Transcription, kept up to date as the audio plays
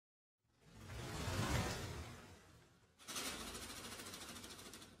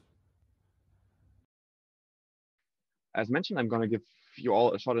as mentioned, I'm going to give you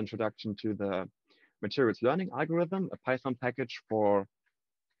all a short introduction to the materials learning algorithm, a Python package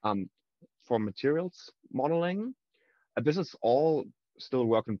um, for materials modeling. This is all still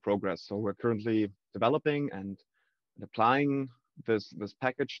work in progress. So we're currently developing and applying this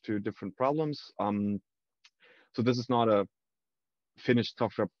package to different problems. So this is not a finished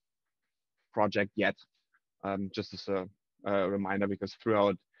software project yet. Just as a reminder, because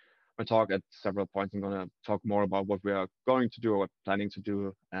throughout my talk at several points, I'm going to talk more about what we are going to do or what we're planning to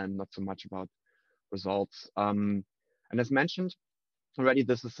do, and not so much about results. And as mentioned already,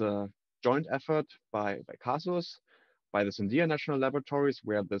 this is a joint effort by CASUS, by the India National Laboratories,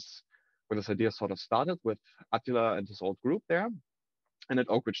 where this idea sort of started with Attila and his old group there, and at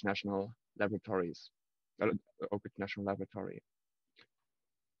Oak Ridge National Laboratories, Oak Ridge National Laboratory.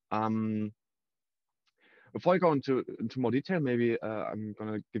 Before I go into more detail, maybe I'm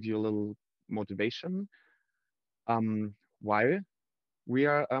going to give you a little motivation why we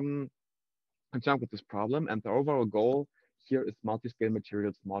are concerned with this problem. And the overall goal here is multi-scale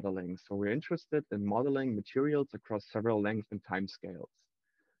materials modeling. So we're interested in modeling materials across several lengths and time scales.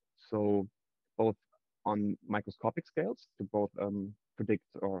 So both on microscopic scales to both predict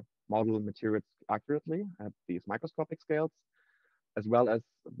or model materials accurately at these microscopic scales, as well as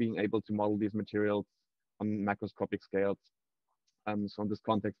being able to model these materials on macroscopic scales. So in this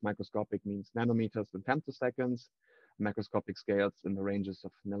context, microscopic means nanometers and femtoseconds, macroscopic scales in the ranges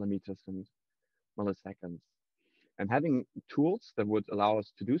of millimeters and milliseconds. And having tools that would allow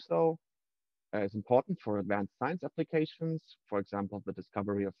us to do so is important for advanced science applications. For example, the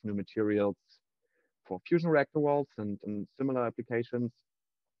discovery of new materials for fusion reactor walls and similar applications,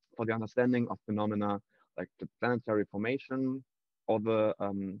 for the understanding of phenomena like the planetary formation or the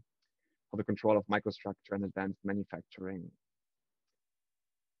control of microstructure and advanced manufacturing.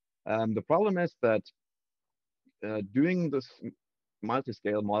 The problem is that doing this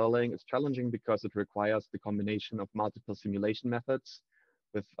multi-scale modeling is challenging because it requires the combination of multiple simulation methods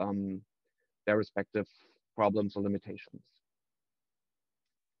with their respective problems or limitations.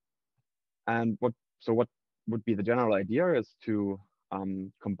 And what would be the general idea is to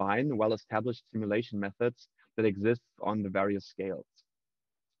combine well-established simulation methods that exist on the various scales.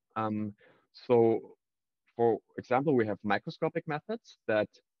 So for example, we have microscopic methods that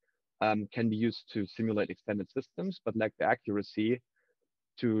can be used to simulate extended systems, but lack the accuracy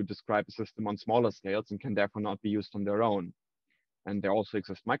to describe a system on smaller scales and can therefore not be used on their own. And there also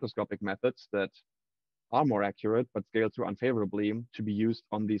exist microscopic methods that are more accurate, but scale too unfavorably to be used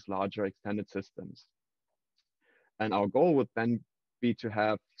on these larger extended systems. And our goal would then be to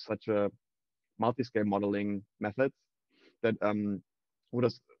have such a multi-scale modeling methods that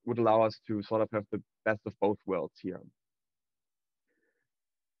would allow us to sort of have the best of both worlds here.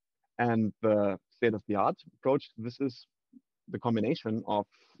 And the state-of-the-art approach, this is the combination of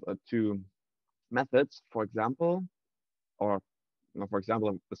two methods. For example, the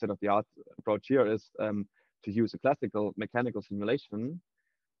state-of-the-art approach here is to use a classical mechanical simulation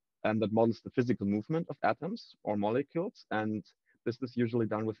that models the physical movement of atoms or molecules. And this is usually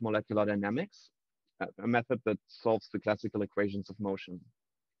done with molecular dynamics, a method that solves the classical equations of motion.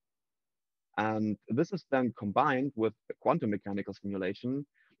 And this is then combined with a quantum mechanical simulation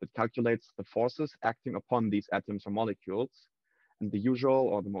that calculates the forces acting upon these atoms or molecules. And the usual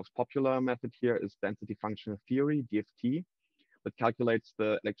or the most popular method here is density functional theory, DFT, that calculates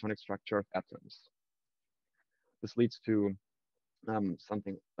the electronic structure of atoms. This leads to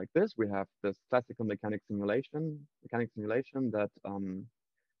something like this. We have this classical mechanics simulation that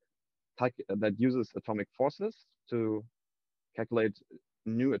that uses atomic forces to calculate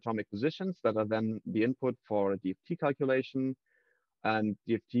new atomic positions that are then the input for a DFT calculation. And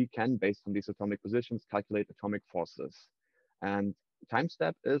DFT can, based on these atomic positions, calculate atomic forces. And time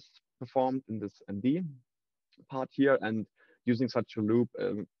step is performed in this MD part here. And using such a loop,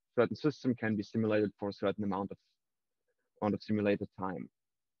 a certain system can be simulated for a certain amount of simulated time.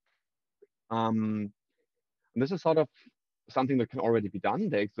 And this is sort of something that can already be done.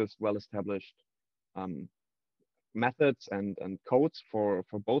 There exist well-established methods and codes for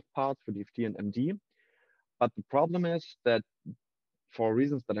both parts, for DFT and MD. But the problem is that for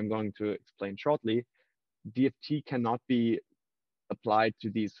reasons that I'm going to explain shortly, DFT cannot be applied to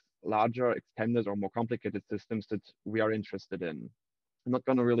these larger, extended, or more complicated systems that we are interested in. I'm not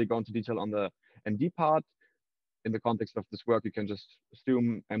going to really go into detail on the MD part. In the context of this work, you can just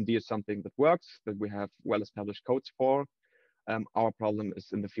assume MD is something that works, that we have well-established codes for. Our problem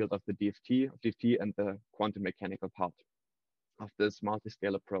is in the field of the DFT and the quantum mechanical part of this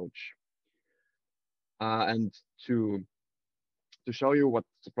multi-scale approach. And to show you what's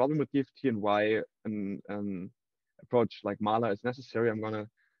the problem with DFT and why approach like Mahler is necessary, I'm going to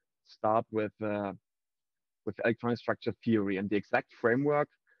start with electronic structure theory and the exact framework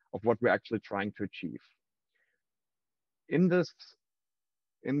of what we're actually trying to achieve. In this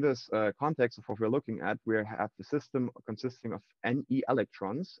context of what we're looking at, we have the system consisting of Ne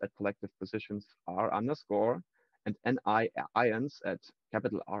electrons at collective positions R underscore and Ni ions at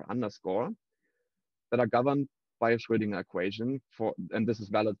capital R underscore that are governed by a Schrödinger equation and this is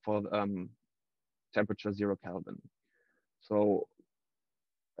valid for temperature 0 Kelvin. So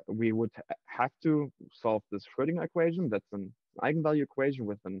we would have to solve this Schrödinger equation. That's an eigenvalue equation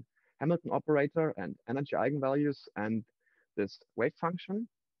with an Hamilton operator and energy eigenvalues and this wave function.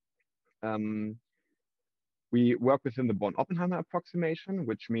 We work within the Born-Oppenheimer approximation,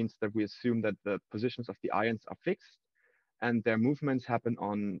 which means that we assume that the positions of the ions are fixed and their movements happen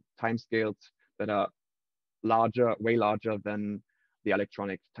on timescales that are larger, way larger than the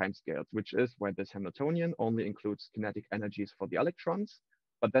electronic timescales, which is why this Hamiltonian only includes kinetic energies for the electrons,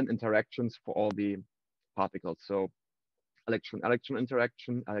 but then interactions for all the particles. So electron-electron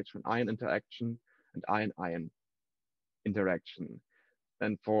interaction, electron-ion interaction, and ion-ion interaction.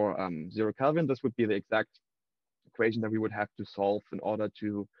 And for 0 Kelvin, this would be the exact equation that we would have to solve in order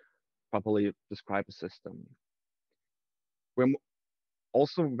to properly describe a system. We're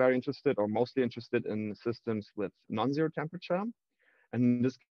also very interested or mostly interested in systems with non-zero temperature. And in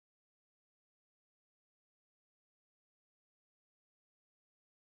this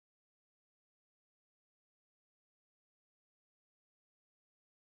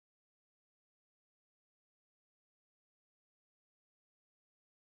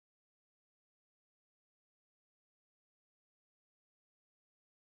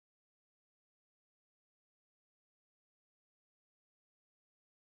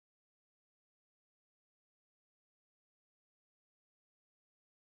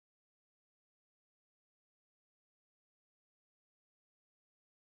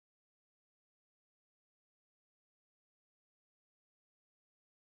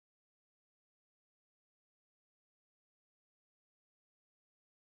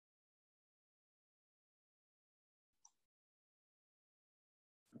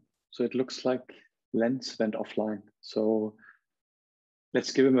So it looks like Lenz went offline. So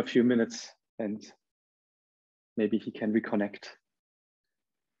let's give him a few minutes and maybe he can reconnect.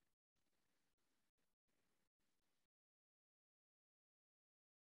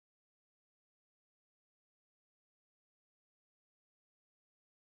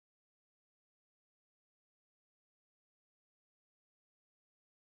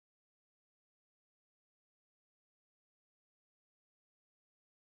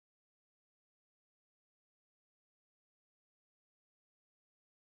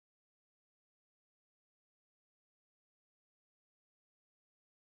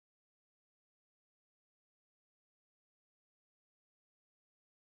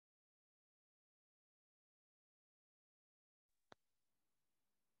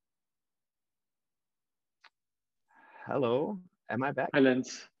 hello, am I back? Hi,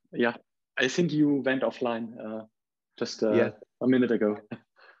 Lenz. Yeah, I think you went offline just Yes. a minute ago.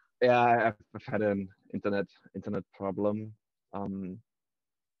 Yeah, I've had an internet problem.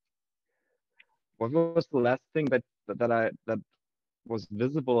 What was the last thing that was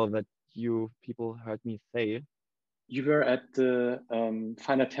visible that you people heard me say? You were at the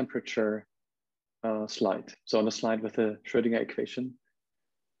finite temperature slide. So on the slide with the Schrödinger equation.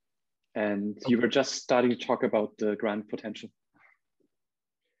 And you were just starting to talk about the grand potential.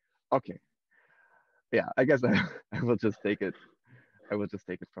 Okay. Yeah, I guess I will just take it. I will just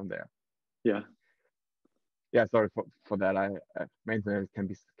take it from there. Yeah. Yeah, sorry for that. Maintenance can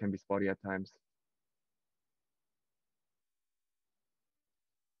be spotty at times.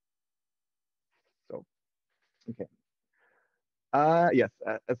 So, okay. Yes,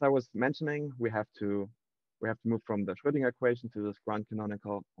 as I was mentioning, we have to move from the Schrödinger equation to this grand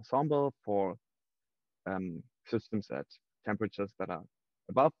canonical ensemble for systems at temperatures that are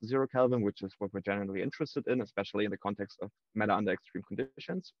above 0 Kelvin, which is what we're generally interested in, especially in the context of matter under extreme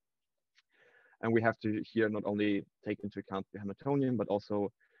conditions. And we have to here not only take into account the Hamiltonian, but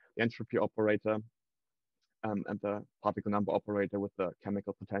also the entropy operator and the particle number operator with the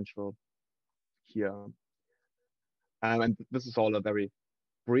chemical potential here. And this is all a very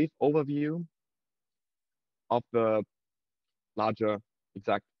brief overview of the larger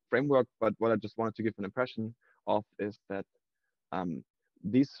exact framework. But what I just wanted to give an impression of is that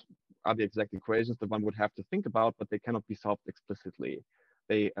these are the exact equations that one would have to think about, but they cannot be solved explicitly.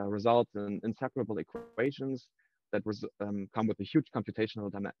 They result in inseparable equations that come with a huge computational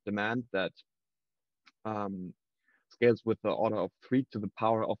demand that scales with the order of 3 to the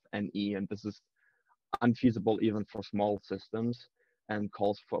power of NE. And this is unfeasible even for small systems and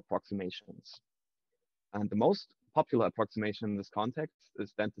calls for approximations. And the most popular approximation in this context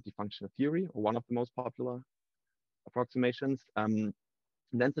is density functional theory, or one of the most popular approximations.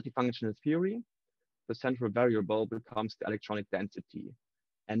 Density functional theory, the central variable becomes the electronic density,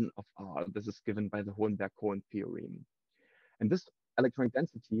 N of R. This is given by the Hohenberg-Cohen theorem. And this electronic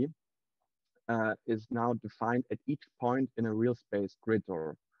density is now defined at each point in a real space grid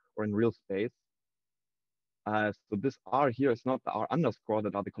or in real space. So this R here is not the R underscore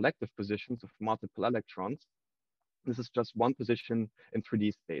that are the collective positions of multiple electrons. This is just one position in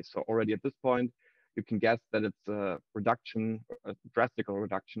 3D space. So already at this point, you can guess that it's a reduction, a drastic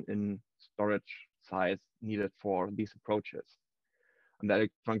reduction in storage size needed for these approaches. And the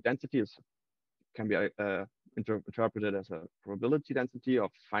electronic density can be interpreted as a probability density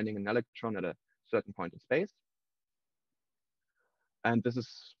of finding an electron at a certain point in space. And this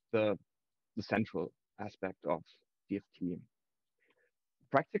is the central aspect of DFT.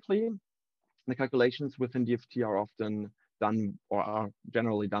 Practically, the calculations within DFT are often done or are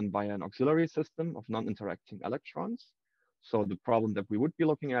generally done by an auxiliary system of non-interacting electrons. So the problem that we would be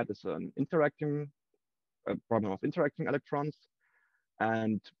looking at is a problem of interacting electrons.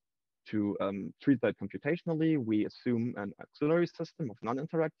 And to treat that computationally, we assume an auxiliary system of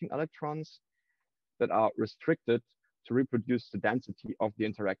non-interacting electrons that are restricted to reproduce the density of the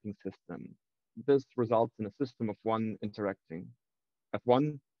interacting system. This results in a system of one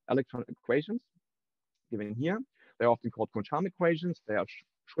electron equations given here. They're often called Kohn-Sham equations. They are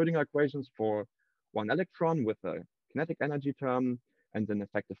Schrödinger equations for one electron with a kinetic energy term and an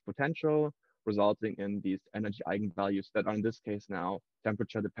effective potential, resulting in these energy eigenvalues that are in this case now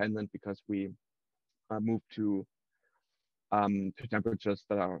temperature dependent because we move to temperatures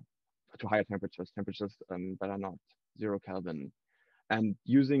that are to higher temperatures that are not 0 Kelvin. And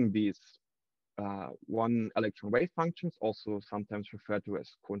using these one electron wave functions, also sometimes referred to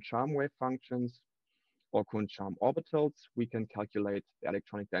as Kohn-Sham wave functions or Kohn-Sham orbitals, we can calculate the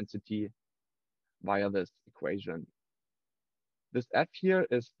electronic density via this equation. This F here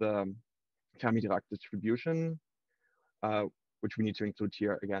is the Fermi-Dirac distribution, which we need to include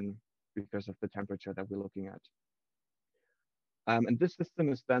here again because of the temperature that we're looking at. And this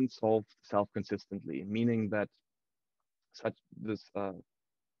system is then solved self-consistently, meaning that such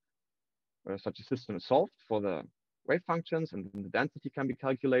a system is solved for the wave functions, and the density can be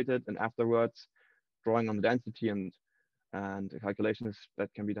calculated. And afterwards, drawing on the density and the calculations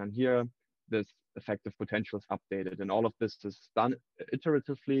that can be done here, this effective potential is updated. And all of this is done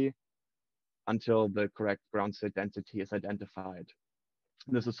iteratively until the correct ground state density is identified.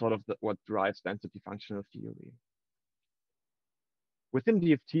 This is sort of what drives density functional theory. Within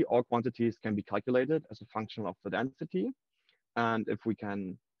DFT, all quantities can be calculated as a function of the density. And if we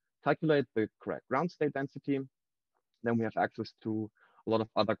can calculate the correct ground state density, then we have access to a lot of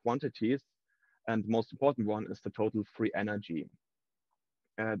other quantities. And the most important one is the total free energy.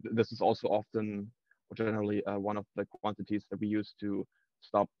 This is also often, or generally, one of the quantities that we use to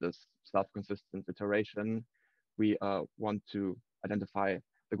stop this self-consistent iteration. We want to identify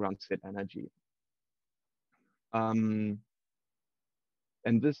the ground state energy. And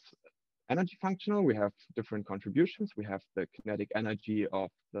this energy functional, we have different contributions. We have the kinetic energy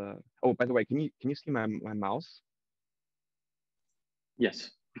of the, oh, by the way, can you see my mouse? Yes,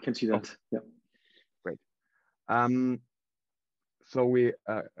 we can see that. Oh. Yeah. Great. So we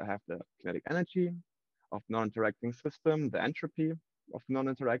have the kinetic energy of non-interacting system, the entropy of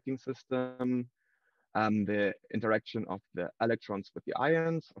non-interacting system, the interaction of the electrons with the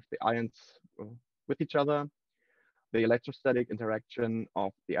ions with each other, the electrostatic interaction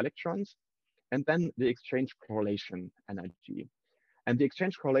of the electrons, and then the exchange correlation energy. And the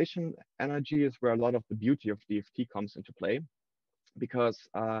exchange correlation energy is where a lot of the beauty of DFT comes into play, because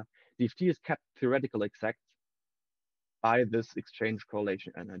DFT is kept theoretically exact by this exchange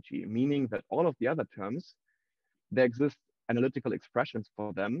correlation energy, meaning that all of the other terms, there exist analytical expressions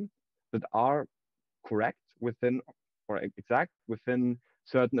for them that are correct within or exact within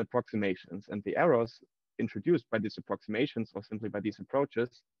certain approximations. And the errors introduced by these approximations or simply by these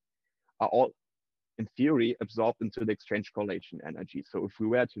approaches are all in theory absorbed into the exchange correlation energy. So if we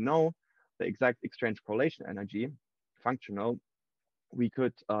were to know the exact exchange correlation energy functional, we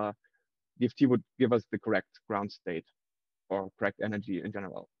could, DFT would give us the correct ground state or correct energy in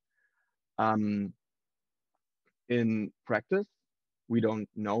general. In practice, we don't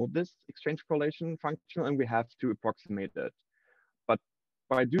know this exchange correlation function and we have to approximate it. But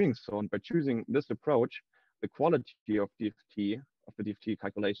by doing so and by choosing this approach, the quality of DFT, of the DFT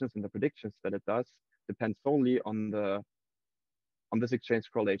calculations and the predictions that it does depends solely on this exchange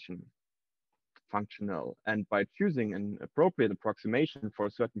correlation functional. And by choosing an appropriate approximation for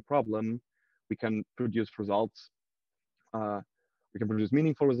a certain problem, we can produce results. We can produce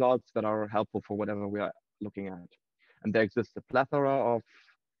meaningful results that are helpful for whatever we are looking at. And there exists a plethora of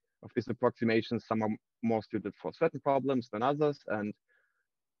these approximations. Some are more suited for certain problems than others. And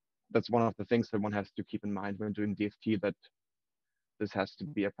that's one of the things that one has to keep in mind when doing DFT, that this has to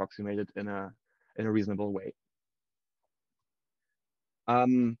be approximated in a reasonable way. But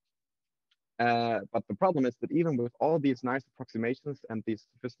the problem is that even with all these nice approximations and these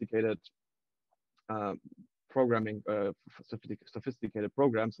sophisticated sophisticated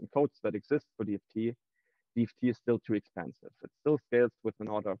programs and codes that exist for DFT, DFT is still too expensive. It still scales with an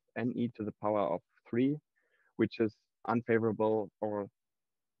order of NE to the power of 3, which is unfavorable or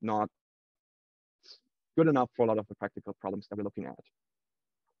not good enough for a lot of the practical problems that we're looking at.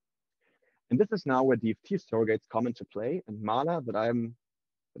 And this is now where DFT surrogates come into play. And Mala that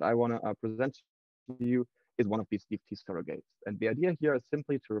I want to present to you is one of these DFT surrogates. And the idea here is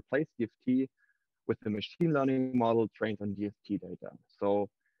simply to replace DFT with a machine learning model trained on DFT data. So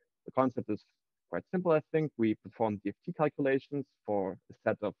the concept is quite simple, I think. We perform DFT calculations for a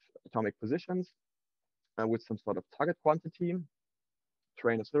set of atomic positions with some sort of target quantity,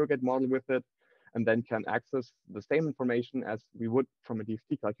 train a surrogate model with it, and then can access the same information as we would from a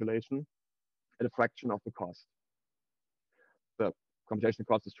DFT calculation at a fraction of the cost. The computational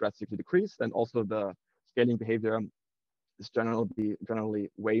cost is drastically decreased, and also the scaling behavior is generally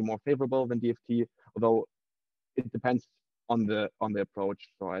way more favorable than DFT, although it depends on the approach.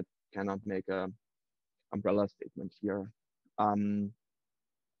 So I cannot make an umbrella statement here.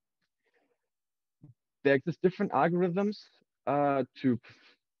 There exist different algorithms to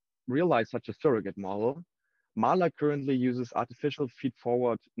realize such a surrogate model. Mala currently uses artificial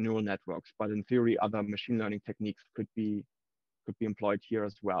feed-forward neural networks, but in theory, other machine learning techniques could be employed here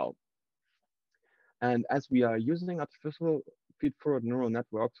as well. And as we are using artificial feed-forward neural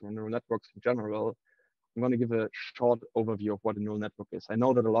networks, or neural networks in general, I'm going to give a short overview of what a neural network is. I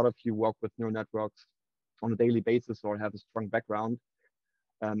know that a lot of you work with neural networks on a daily basis or have a strong background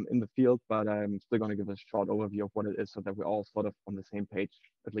in the field, but I'm still going to give a short overview of what it is so that we're all sort of on the same page,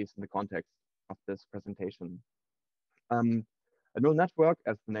 at least in the context of this presentation. A neural network,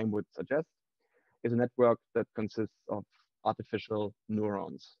 as the name would suggest, is a network that consists of artificial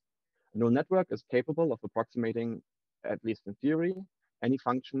neurons. A neural network is capable of approximating, at least in theory, any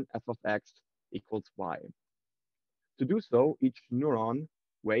function f of x equals y. To do so, each neuron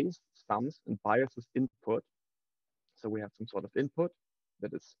weighs, sums, and biases input. So we have some sort of input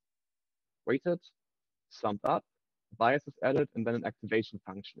that is weighted, summed up, bias is added, and then an activation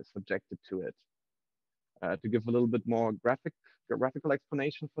function is subjected to it. To give a little bit more graphical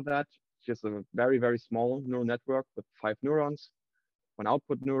explanation for that, here's a very, very small neural network with 5 neurons, 1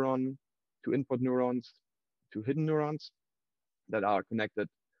 output neuron, 2 input neurons, 2 hidden neurons that are connected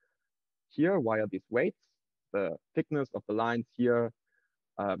here via these weights. The thickness of the lines here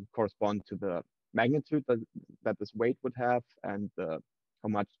correspond to the magnitude that this weight would have, and how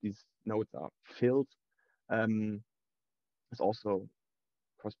much these nodes are filled is also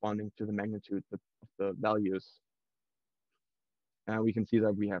corresponding to the magnitude of the values. We can see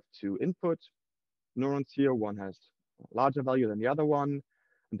that we have 2 input neurons here. One has a larger value than the other one,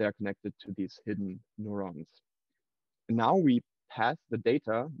 and they're connected to these hidden neurons. And now we pass the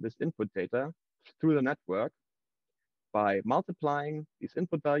data, this input data, through the network by multiplying these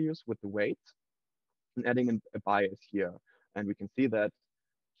input values with the weights and adding in a bias here. And we can see that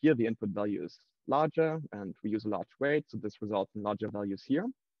here the input value is larger, and we use a large weight, so this results in larger values here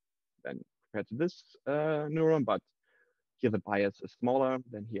than compared to this neuron, but here the bias is smaller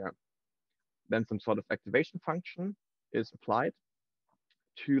than here. Then some sort of activation function is applied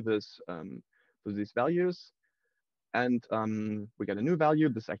to these values, and we get a new value.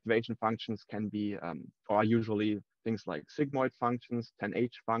 This activation functions can be, or are usually things like sigmoid functions,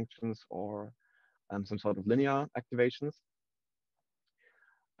 10H functions, or some sort of linear activations.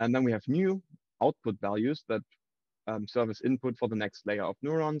 And then we have new output values that serve as input for the next layer of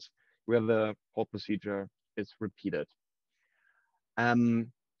neurons, where the whole procedure is repeated.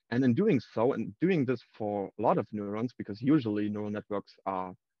 And in doing so, and doing this for a lot of neurons, because usually neural networks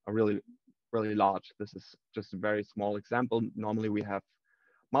are really, really large. This is just a very small example. Normally we have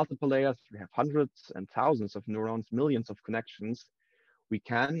multiple layers, we have hundreds and thousands of neurons, millions of connections. We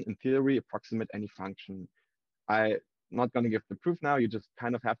can, in theory, approximate any function. I'm not going to give the proof now, you just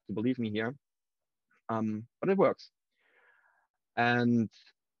kind of have to believe me here, but it works. And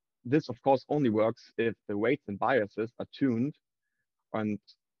this, of course, only works if the weights and biases are tuned and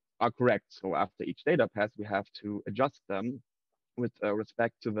are correct. So after each data pass, we have to adjust them with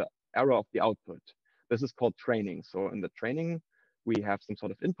respect to the error of the output. This is called training. So in the training, we have some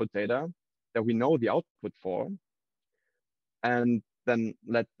sort of input data that we know the output for, and then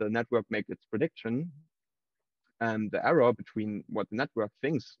let the network make its prediction. And the error between what the network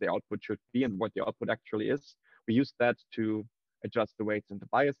thinks the output should be and what the output actually is, we use that to adjust the weights and the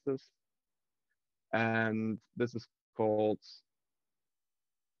biases. And this is called,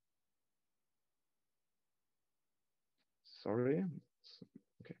 sorry,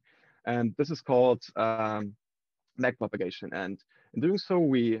 okay. And this is called backpropagation. And in doing so,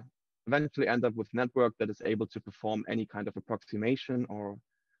 we eventually end up with a network that is able to perform any kind of approximation or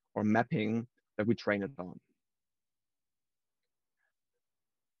mapping that we train it on.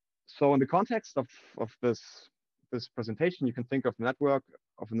 So in the context of this presentation, you can think of a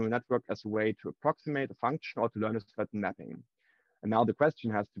neural network as a way to approximate a function or to learn a certain mapping. And now the question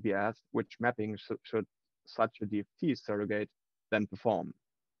has to be asked, which mapping should such a DFT surrogate then perform?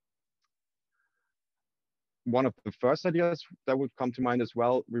 One of the first ideas that would come to mind as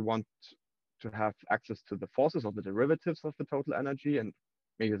well, we want to have access to the forces or the derivatives of the total energy and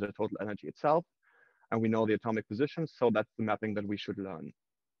maybe the total energy itself. And we know the atomic positions, so that's the mapping that we should learn.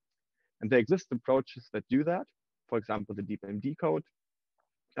 And there exist approaches that do that. For example, the DeepMD code.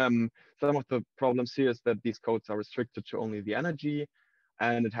 Some of the problems here is that these codes are restricted to only the energy,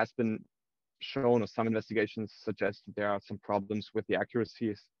 and it has been shown, or some investigations suggest that there are some problems with the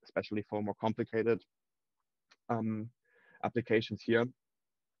accuracy, especially for more complicated applications here.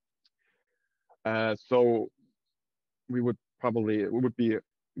 So it would be a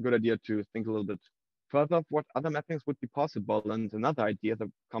good idea to think a little bit further of what other mappings would be possible. And another idea that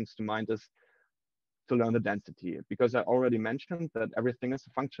comes to mind is to learn the density, because I already mentioned that everything is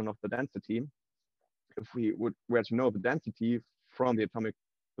a function of the density. If we were to know the density from the atomic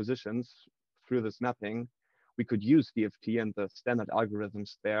positions through this mapping, we could use DFT and the standard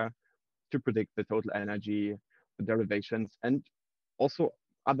algorithms there to predict the total energy, the derivations, and also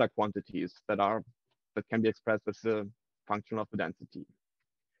other quantities that can be expressed as a function of the density.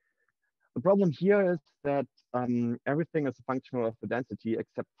 The problem here is that everything is a function of the density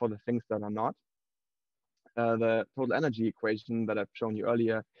except for the things that are not. The total energy equation that I've shown you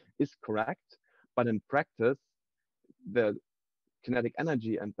earlier is correct, but in practice, the kinetic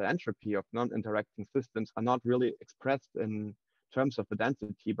energy and the entropy of non-interacting systems are not really expressed in terms of the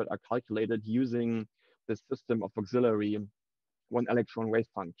density, but are calculated using the system of auxiliary one-electron wave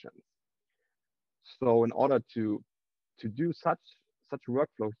functions. So in order to do such a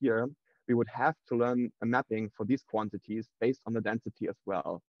workflow here, we would have to learn a mapping for these quantities based on the density as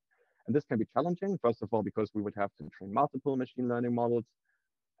well. And this can be challenging, first of all, because we would have to train multiple machine learning models.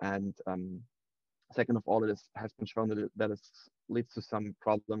 And second of all, it has been shown that it leads to some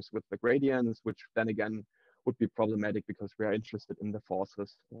problems with the gradients, which then again would be problematic because we are interested in the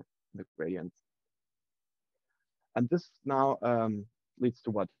forces or the gradients. And this now leads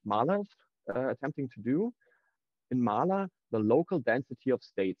to what Mahler is attempting to do. In Mahler, the local density of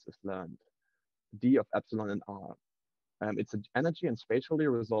states is learned, d of epsilon and r. It's an energy and spatially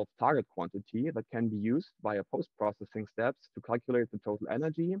resolved target quantity that can be used via post-processing steps to calculate the total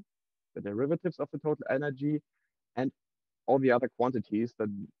energy, the derivatives of the total energy, and all the other quantities that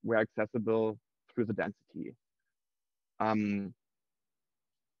were accessible through the density. Of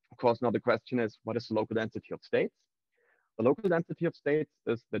course, now the question is, what is the local density of states? The local density of states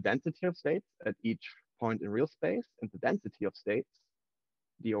is the density of states at each point in real space, and the density of states,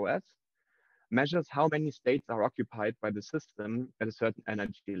 DOS, measures how many states are occupied by the system at a certain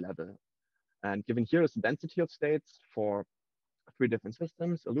energy level. And given here is the density of states for 3 different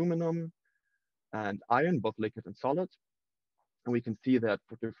systems, aluminum and iron, both liquid and solid. And we can see that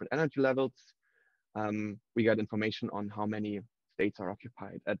for different energy levels, we get information on how many states are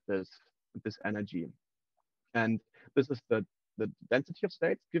occupied at this energy. And this is the density of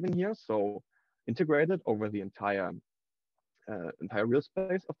states given here. So integrated over the entire real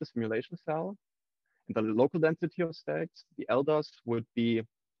space of the simulation cell. And the local density of states, the LDOS, would be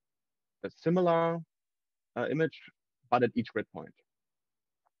a similar image, but at each grid point.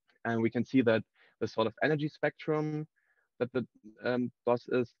 And we can see that the sort of energy spectrum that the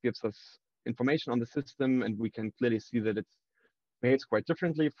DOS gives us information on the system, and we can clearly see that it behaves quite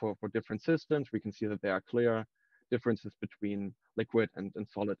differently for different systems. We can see that there are clear differences between liquid and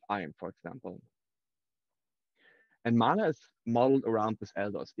solid iron, for example. And Mahler is modeled around this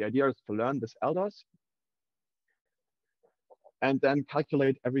LDOS. The idea is to learn this LDOS and then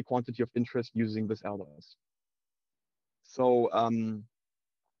calculate every quantity of interest using this LDOS. So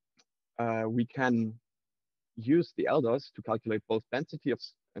we can use the LDOS to calculate both density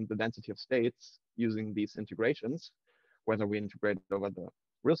and the density of states using these integrations, whether we integrate over the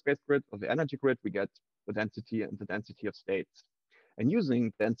real space grid or the energy grid, we get the density and the density of states. And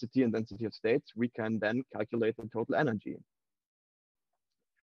using density and density of states, we can then calculate the total energy.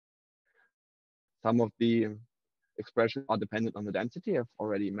 Some of the expressions are dependent on the density. I've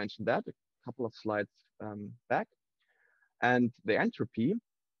already mentioned that a couple of slides back. And the entropy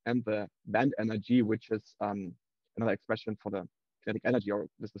and the band energy, which is another expression for the kinetic energy, or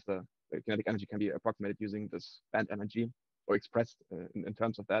this is the kinetic energy can be approximated using this band energy or expressed in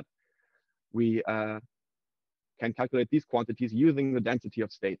terms of that. We can calculate these quantities using the density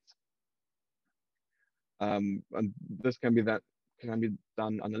of states. And this can be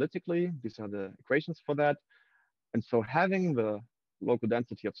done analytically. These are the equations for that. And so having the local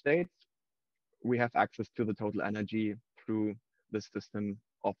density of states, we have access to the total energy through this system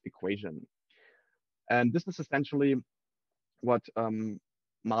of equation. And this is essentially what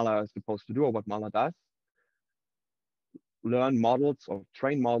MALA is supposed to do, or what MALA does. Learn models or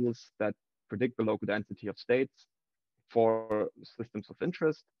train models that predict the local density of states for systems of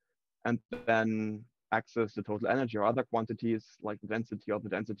interest, and then access the total energy or other quantities like the density or the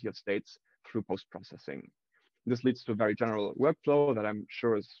density of states through post-processing. This leads to a very general workflow that I'm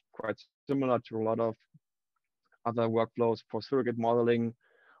sure is quite similar to a lot of other workflows for surrogate modeling,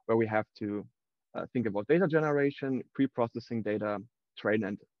 where we have to think about data generation, pre-processing data,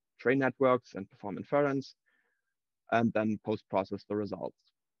 train networks and perform inference, and then post-process the results.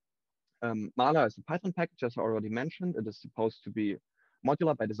 MALA is a Python package, as I already mentioned. It is supposed to be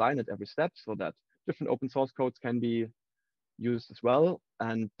modular by design at every step so that different open source codes can be used as well,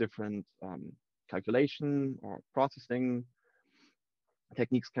 and different calculation or processing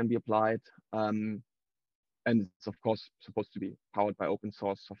techniques can be applied. And it's of course supposed to be powered by open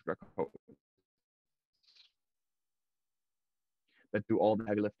source software code that do all the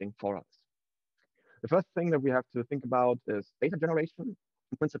heavy lifting for us. The first thing that we have to think about is data generation.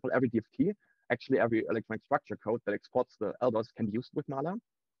 In principle, every DFT, actually every electronic structure code that exports the LDOS can be used with MALA.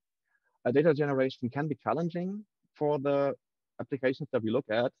 Data generation can be challenging for the applications that we look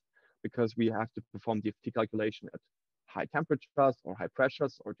at, because we have to perform DFT calculation at high temperatures or high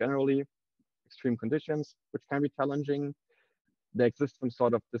pressures, or generally extreme conditions, which can be challenging. There exists some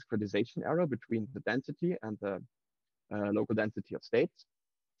sort of discretization error between the density and the local density of states.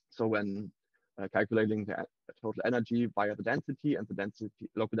 So when calculating the total energy via the density and the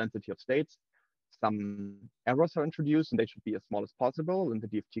local density of states, some errors are introduced, and they should be as small as possible. And the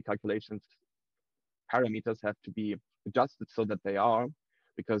DFT calculations parameters have to be adjusted so that they are,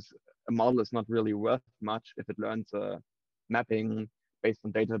 because a model is not really worth much if it learns a mapping based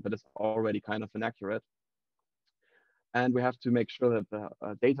on data that is already kind of inaccurate. And we have to make sure that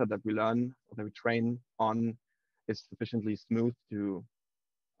the data that we learn or that we train on is sufficiently smooth to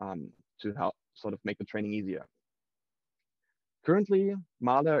help sort of make the training easier. Currently,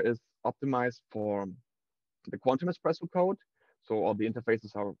 MALA is optimized for the quantum espresso code. So all the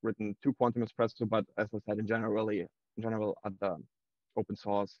interfaces are written to quantum espresso, but as I said, in general, other open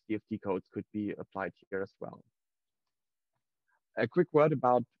source DFT codes could be applied here as well. A quick word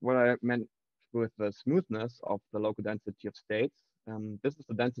about what I meant with the smoothness of the local density of states. This is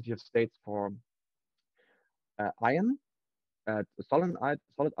the density of states for iron, at a solid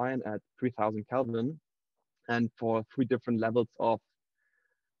iron at 3000 Kelvin, and for 3 different levels of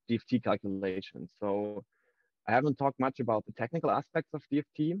DFT calculation. So I haven't talked much about the technical aspects of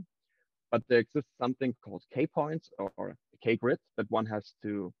DFT, but there exists something called K-points or K-grid that one has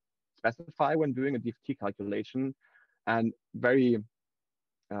to specify when doing a DFT calculation. And very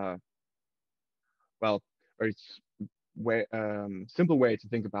simple way to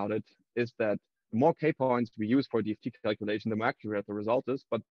think about it is that the more K-points we use for DFT calculation, the more accurate the result is,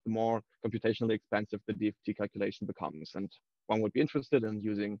 but the more computationally expensive the DFT calculation becomes. And one would be interested in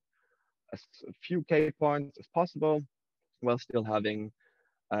using as few K-points as possible while still having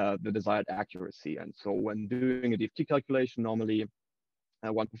the desired accuracy. And so when doing a DFT calculation, normally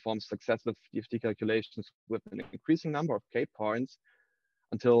one performs successive DFT calculations with an increasing number of K-points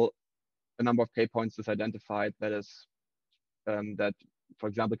until a number of K-points is identified that is that, for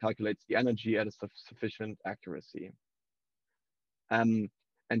example, calculates the energy at a sufficient accuracy. And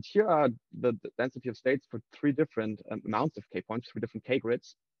here are the density of states for 3 different amounts of K-points, 3 different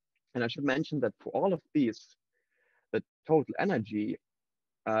K-grids. And I should mention that for all of these, the total energy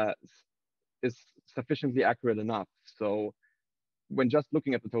is sufficiently accurate enough. So when just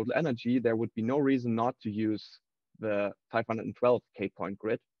looking at the total energy, there would be no reason not to use the 512 K-point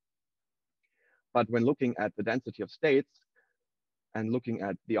grid. But when looking at the density of states and looking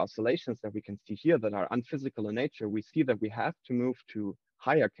at the oscillations that we can see here that are unphysical in nature, we see that we have to move to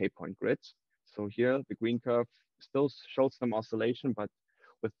higher K-point grids. So here, the green curve still shows some oscillation, but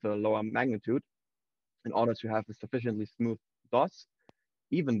with the lower magnitude in order to have a sufficiently smooth DOS,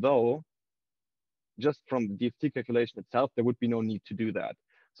 even though just from the DFT calculation itself, there would be no need to do that.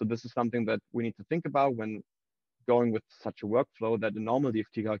 So this is something that we need to think about when going with such a workflow that a normal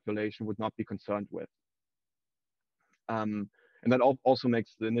DFT calculation would not be concerned with. And that also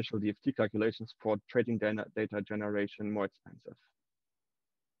makes the initial DFT calculations for trading data generation more expensive.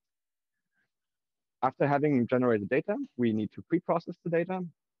 After having generated data, we need to pre-process the data.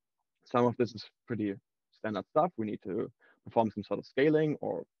 Some of this is pretty standard stuff. We need to perform some sort of scaling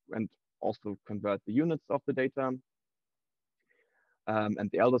and also convert the units of the data. And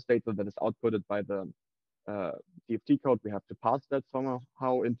the elders data that is outputted by the DFT code, we have to pass that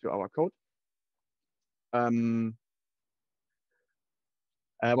somehow into our code.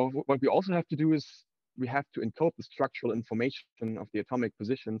 What we also have to do is we have to encode the structural information of the atomic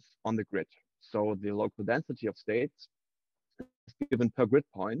positions on the grid. So the local density of states is given per grid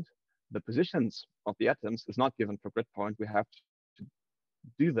point. The positions of the atoms is not given per grid point. We have to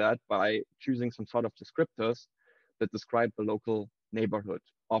do that by choosing some sort of descriptors that describe the local neighborhood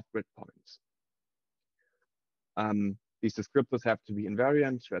of grid points. These descriptors have to be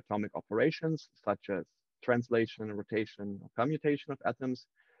invariant to atomic operations, such as translation, rotation, or permutation of atoms.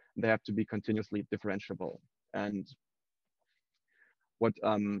 They have to be continuously differentiable. And what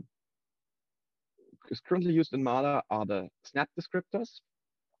is currently used in Mala are the snap descriptors,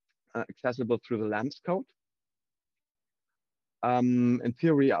 accessible through the LAMS code. In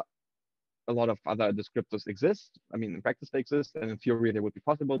theory, a lot of other descriptors exist. I mean, in practice they exist, and in theory they would be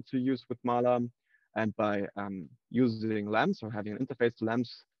possible to use with Mala. And by using LAMS or having an interface to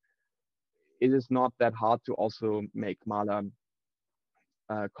LAMS, it is not that hard to also make Mala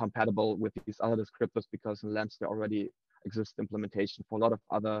compatible with these other descriptors, because in LAMS there already exists implementation for a lot of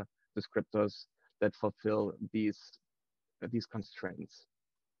other descriptors that fulfill these constraints.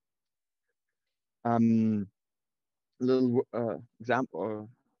 Little example or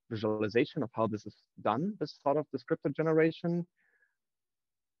visualization of how this is done, this sort of descriptor generation.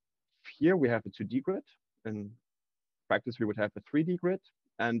 Here we have a 2D grid. In practice, we would have a 3D grid.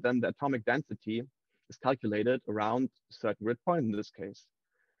 And then the atomic density is calculated around a certain grid point, in this case,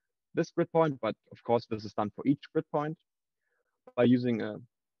 this grid point. But of course, this is done for each grid point by using a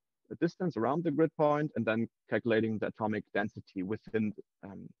distance around the grid point and then calculating the atomic density within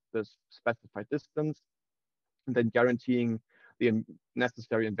this specified distance, and then guaranteeing the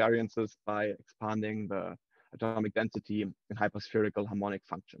necessary invariances by expanding the atomic density in hyperspherical harmonic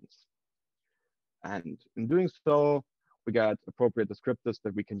functions. And in doing so, we get appropriate descriptors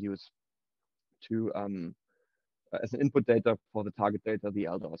that we can use to as an input data for the target data, the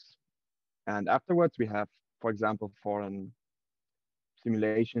elders. And afterwards, we have, for example, for a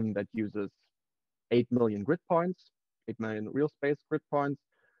simulation that uses 8 million grid points, 8 million real space grid points,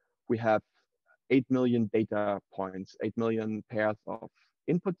 we have 8 million data points, 8 million pairs of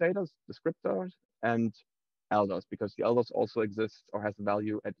input data, descriptors, and elders, because the elders also exists or has a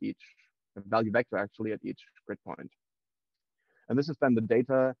value at each, a value vector actually at each grid point. And this is then the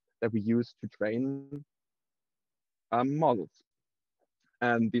data that we use to train models.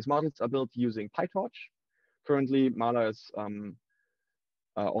 And these models are built using PyTorch. Currently, Mala is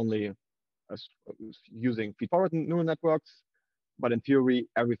only using feed-forward neural networks, but in theory,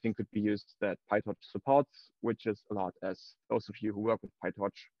 everything could be used that PyTorch supports, which is a lot, as those of you who work with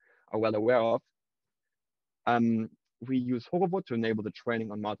PyTorch are well aware of. We use Horowitz to enable the training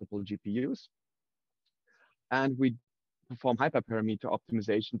on multiple GPUs. And we perform hyperparameter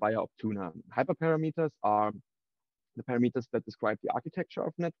optimization via Optuna. Hyperparameters are the parameters that describe the architecture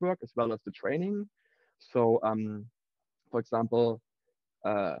of network as well as the training. So, for example,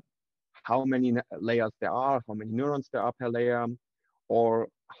 how many layers there are, how many neurons there are per layer, or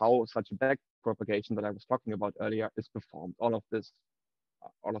how such a back propagation that I was talking about earlier is performed. All of these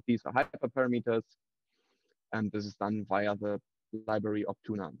are hyperparameters, and this is done via the library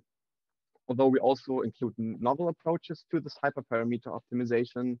Optuna. Although we also include novel approaches to this hyperparameter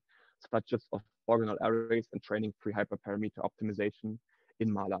optimization, such as orthogonal arrays and training free hyperparameter optimization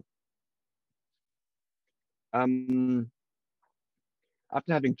in Mala.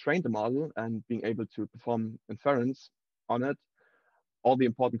 After having trained the model and being able to perform inference on it, all the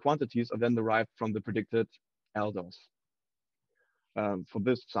important quantities are then derived from the predicted elders. For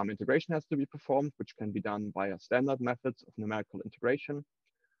this, some integration has to be performed, which can be done via standard methods of numerical integration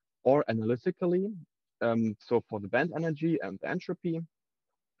or analytically. So for the band energy and the entropy,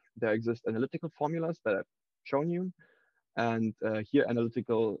 there exist analytical formulas that I've shown you. And here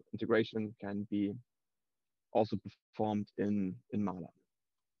analytical integration can be also performed in Mala.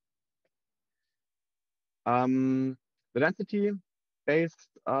 The density grid-based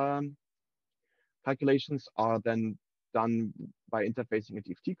calculations are then done by interfacing a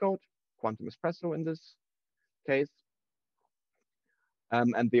DFT code, quantum espresso in this case.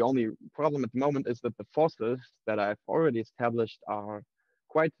 And the only problem at the moment is that the forces that I've already established are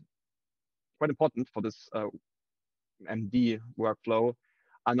quite important for this MD workflow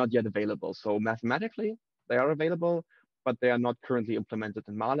are not yet available. So mathematically, they are available, but they are not currently implemented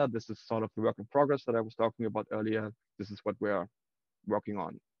in Mala. This is sort of the work in progress that I was talking about earlier. This is what we're working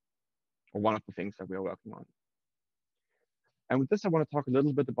on, or one of the things that we are working on. And with this, I want to talk a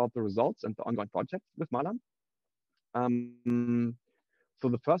little bit about the results and the ongoing project with Mala. So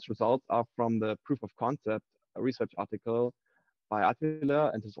the first results are from the proof of concept research article by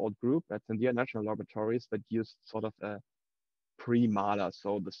Attila and his old group at Sandia National Laboratories that used sort of a pre-Mala,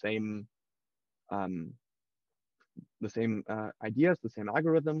 so the same ideas, the same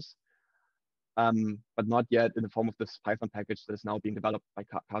algorithms, but not yet in the form of this Python package that is now being developed by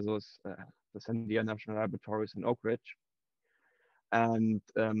CASUS, the Sandia National Laboratories in Oak Ridge. And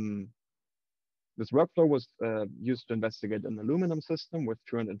this workflow was used to investigate an aluminum system with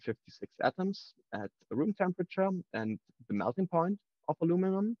 256 atoms at room temperature and the melting point of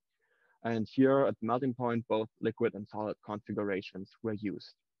aluminum. And here at the melting point, both liquid and solid configurations were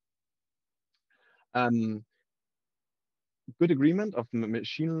used. Good agreement of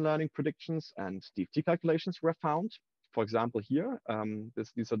machine learning predictions and DFT calculations were found. For example, here,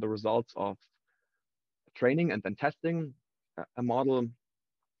 these are the results of training and then testing a model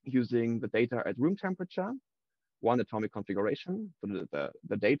using the data at room temperature, one atomic configuration, so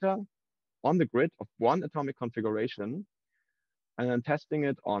the data on the grid of one atomic configuration, and then testing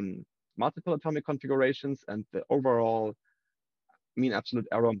it on multiple atomic configurations, and the overall mean absolute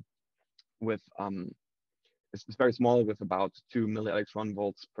error with is very small, with about 2 millielectron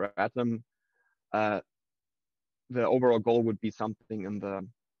volts per atom. The overall goal would be something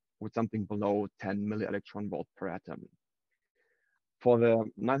with something below 10 millielectron volt per atom. For the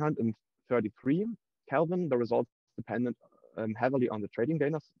 933 Kelvin, the results depended heavily on the trading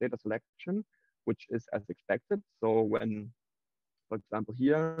data selection, which is as expected. So when, for example,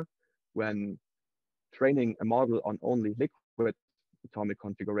 here, when training a model on only liquid atomic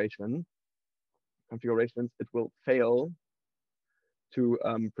configurations, it will fail to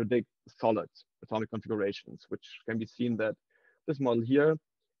predict solid atomic configurations, which can be seen that this model here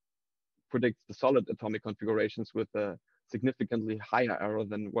predicts the solid atomic configurations with a significantly higher error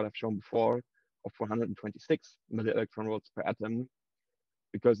than what I've shown before of 426 millielectron volts per atom,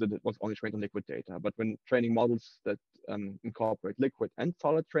 because it was only trained on liquid data. But when training models that incorporate liquid and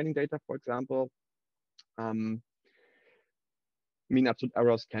solid training data, for example, mean absolute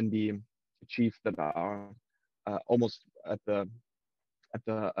errors can be achieved that are almost at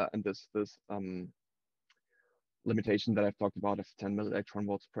this limitation that I've talked about of 10 millielectron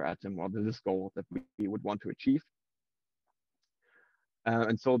volts per atom, or this goal that we would want to achieve.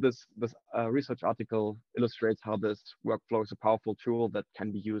 And so this research article illustrates how this workflow is a powerful tool that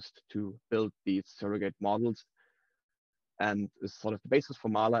can be used to build these surrogate models, and is sort of the basis for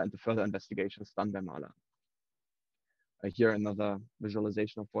Mala and the further investigations done by Mala. Here another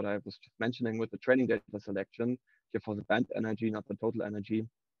visualization of what I was just mentioning with the training data selection. Here for the band energy, not the total energy.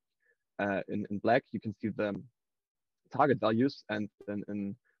 In black, you can see the target values, and then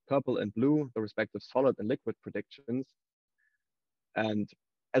in purple and blue, the respective solid and liquid predictions. And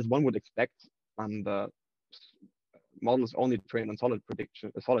as one would expect, the models only trained on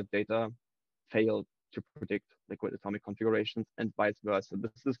solid data fail to predict liquid atomic configurations, and vice versa.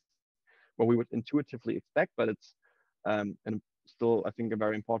 This is what we would intuitively expect, but it's and still, I think, a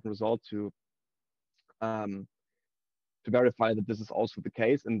very important result to verify that this is also the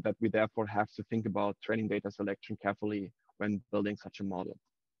case, and that we therefore have to think about training data selection carefully when building such a model.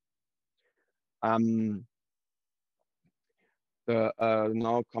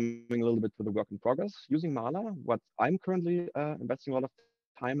 Now coming a little bit to the work in progress using Mala, what I'm currently investing a lot of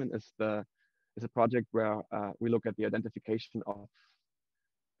time in is a project where we look at the identification of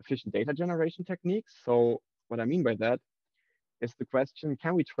efficient data generation techniques. So what I mean by that is the question,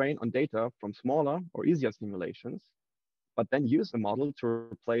 can we train on data from smaller or easier simulations, but then use a model to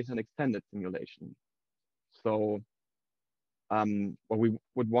replace an extended simulation? So what we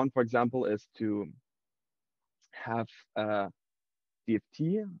would want, for example, is to have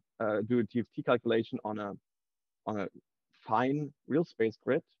DFT, do a DFT calculation on a fine real space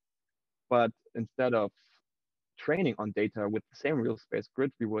grid, but instead of training on data with the same real space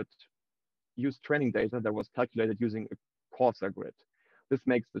grid, we would use training data that was calculated using a coarser grid. This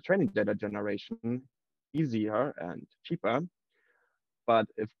makes the training data generation easier and cheaper, but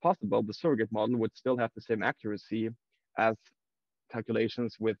if possible, the surrogate model would still have the same accuracy as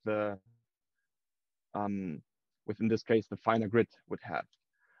calculations with the in this case the finer grid would have.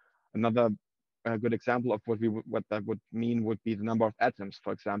 Another good example of what that would mean would be the number of atoms,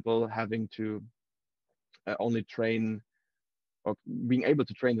 for example, having to only train or being able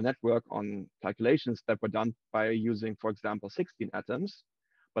to train the network on calculations that were done by using, for example, 16 atoms,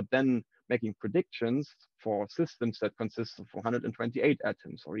 but then making predictions for systems that consist of 128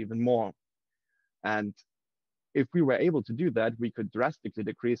 atoms or even more. And if we were able to do that, we could drastically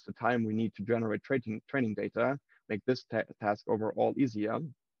decrease the time we need to generate training data, make this task overall easier.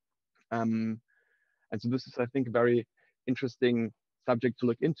 And so this is, I think, a very interesting subject to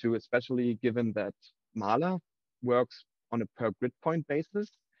look into, especially given that Mala works on a per grid point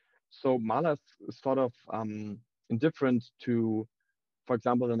basis. So Mala is sort of indifferent to, for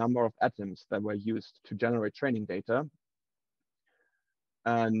example, the number of atoms that were used to generate training data,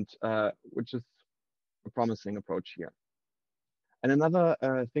 and which is a promising approach here. And another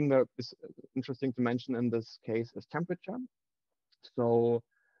thing that is interesting to mention in this case is temperature. So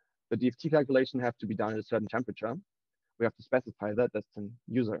the DFT calculation have to be done at a certain temperature. We have to specify that. That's an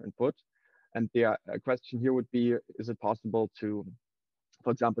user input. And the question here would be, is it possible to,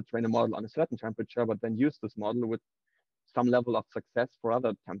 for example, train a model on a certain temperature, but then use this model with some level of success for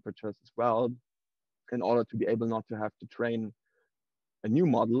other temperatures as well, in order to be able not to have to train a new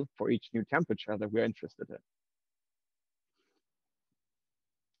model for each new temperature that we're interested in.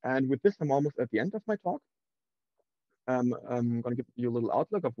 And with this, I'm almost at the end of my talk. I'm going to give you a little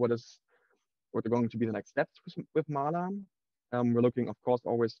outlook of what are going to be the next steps with Mala. We're looking, of course,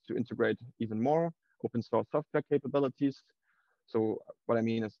 always to integrate even more open source software capabilities. So what I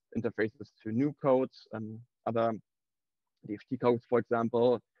mean is interfaces to new codes and other DFT codes, for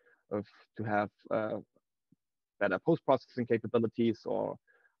example, to have better post-processing capabilities or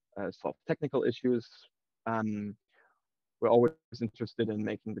solve technical issues. We're always interested in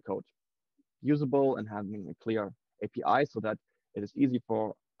making the code usable and having a clear API so that it is easy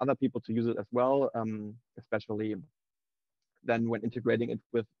for other people to use it as well, especially then when integrating it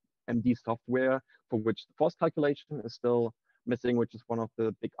with MD software, for which the force calculation is still missing, which is one of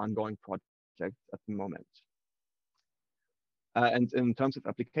the big ongoing projects at the moment. And in terms of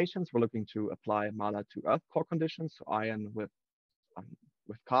applications, we're looking to apply Mala to Earth core conditions, so iron with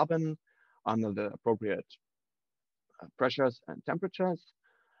carbon under the appropriate pressures and temperatures.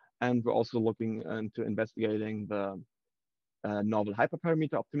 And we're also looking into investigating the novel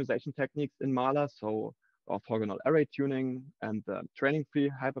hyperparameter optimization techniques in Mala, so orthogonal array tuning and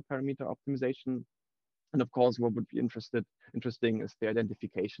training-free hyperparameter optimization. And of course, what would be interesting is the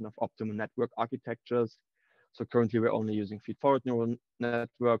identification of optimal network architectures. So currently, we're only using feed-forward neural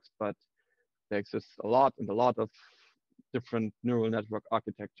networks, but there exists a lot of different neural network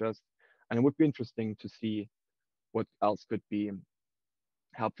architectures. And it would be interesting to see what else could be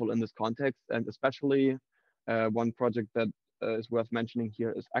helpful in this context. And especially one project that is worth mentioning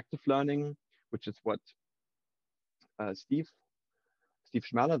here is active learning, which is what Steve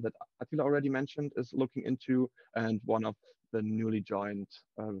Schmaler, that Attila already mentioned, is looking into, and one of the newly joined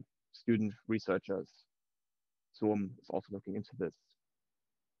student researchers, Zoom, is also looking into this.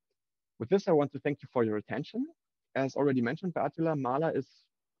 With this, I want to thank you for your attention. As already mentioned by Attila, Mala is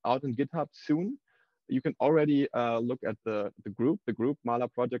out on GitHub soon. You can already look at the group. The group Mala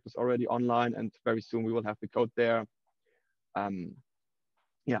project is already online, and very soon we will have the code there.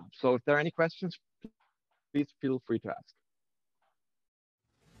 Yeah, so if there are any questions, please feel free to ask.